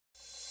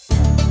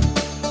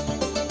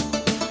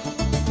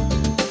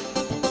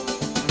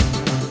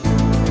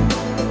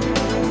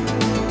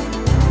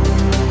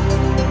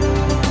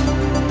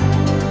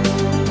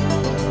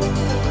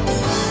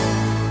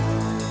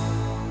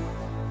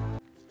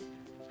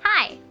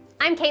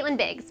I'm Caitlin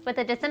Biggs with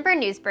the December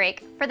news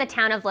break for the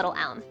town of Little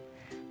Elm.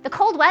 The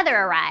cold weather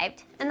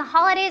arrived and the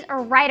holidays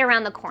are right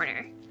around the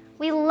corner.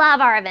 We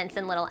love our events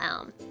in Little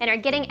Elm and are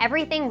getting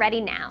everything ready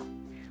now.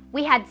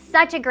 We had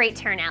such a great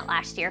turnout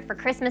last year for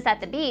Christmas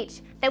at the beach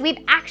that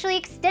we've actually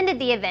extended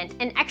the event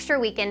an extra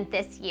weekend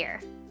this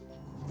year.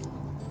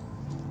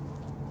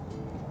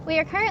 We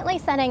are currently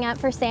setting up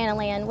for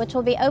Santaland, which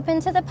will be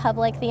open to the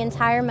public the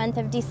entire month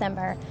of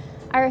December.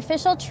 Our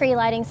official tree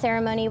lighting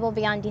ceremony will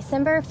be on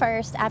December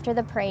 1st after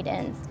the parade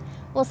ends.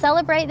 We'll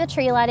celebrate the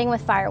tree lighting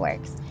with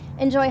fireworks.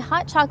 Enjoy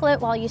hot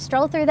chocolate while you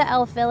stroll through the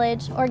Elf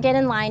Village or get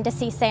in line to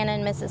see Santa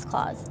and Mrs.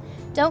 Claus.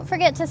 Don't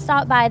forget to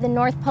stop by the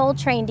North Pole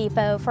Train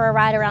Depot for a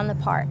ride around the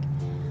park.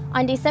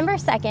 On December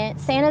 2nd,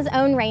 Santa's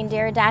own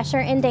reindeer, Dasher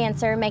and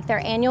Dancer, make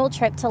their annual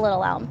trip to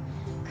Little Elm.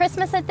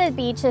 Christmas at the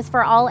beach is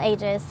for all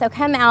ages, so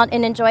come out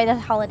and enjoy the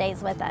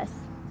holidays with us.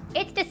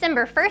 It's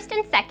December 1st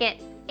and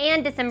 2nd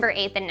and December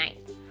 8th and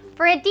 9th.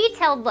 For a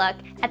detailed look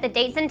at the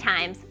dates and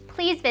times,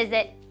 please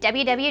visit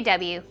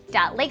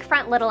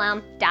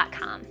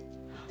www.lakefrontlittlelm.com.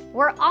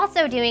 We're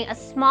also doing a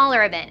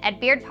smaller event at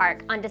Beard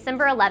Park on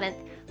December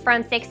 11th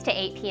from 6 to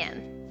 8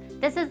 p.m.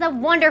 This is a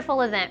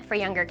wonderful event for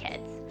younger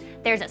kids.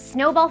 There's a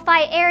snowball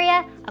fight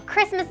area, a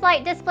Christmas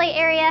light display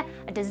area,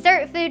 a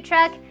dessert food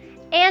truck,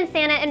 and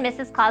Santa and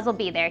Mrs. Claus will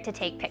be there to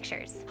take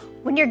pictures.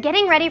 When you're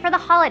getting ready for the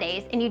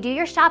holidays and you do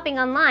your shopping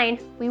online,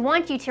 we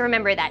want you to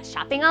remember that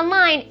shopping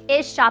online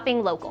is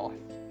shopping local.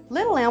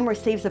 Little Elm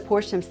receives a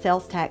portion of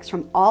sales tax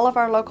from all of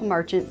our local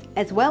merchants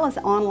as well as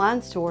online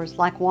stores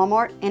like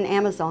Walmart and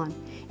Amazon,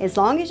 as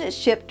long as it's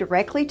shipped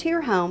directly to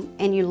your home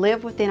and you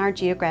live within our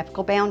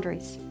geographical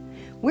boundaries.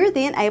 We're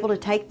then able to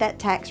take that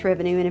tax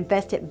revenue and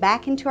invest it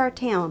back into our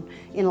town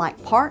in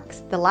like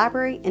parks, the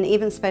library, and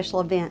even special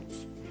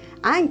events.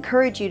 I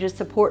encourage you to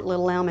support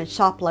Little Elm and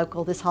shop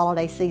local this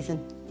holiday season.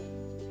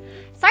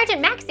 Sergeant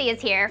Maxey is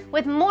here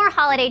with more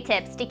holiday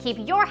tips to keep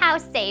your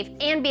house safe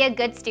and be a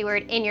good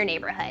steward in your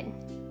neighborhood.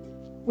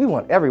 We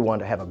want everyone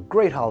to have a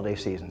great holiday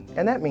season,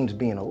 and that means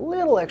being a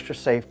little extra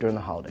safe during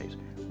the holidays.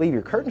 Leave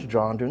your curtains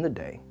drawn during the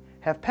day.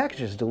 Have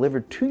packages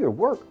delivered to your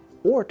work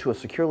or to a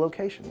secure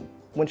location.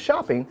 When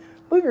shopping,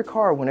 move your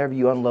car whenever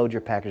you unload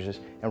your packages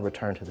and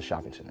return to the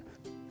shopping center.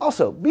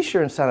 Also, be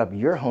sure and sign up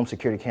your home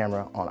security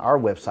camera on our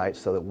website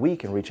so that we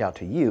can reach out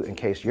to you in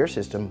case your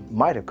system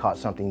might have caught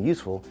something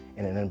useful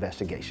in an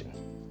investigation.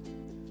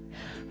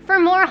 For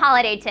more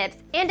holiday tips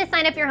and to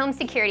sign up your home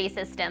security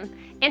system,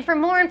 and for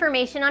more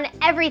information on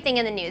everything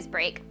in the news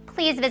break,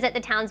 please visit the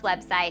town's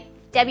website,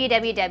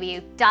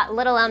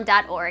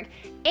 www.littleelm.org,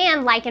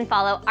 and like and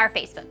follow our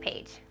Facebook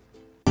page.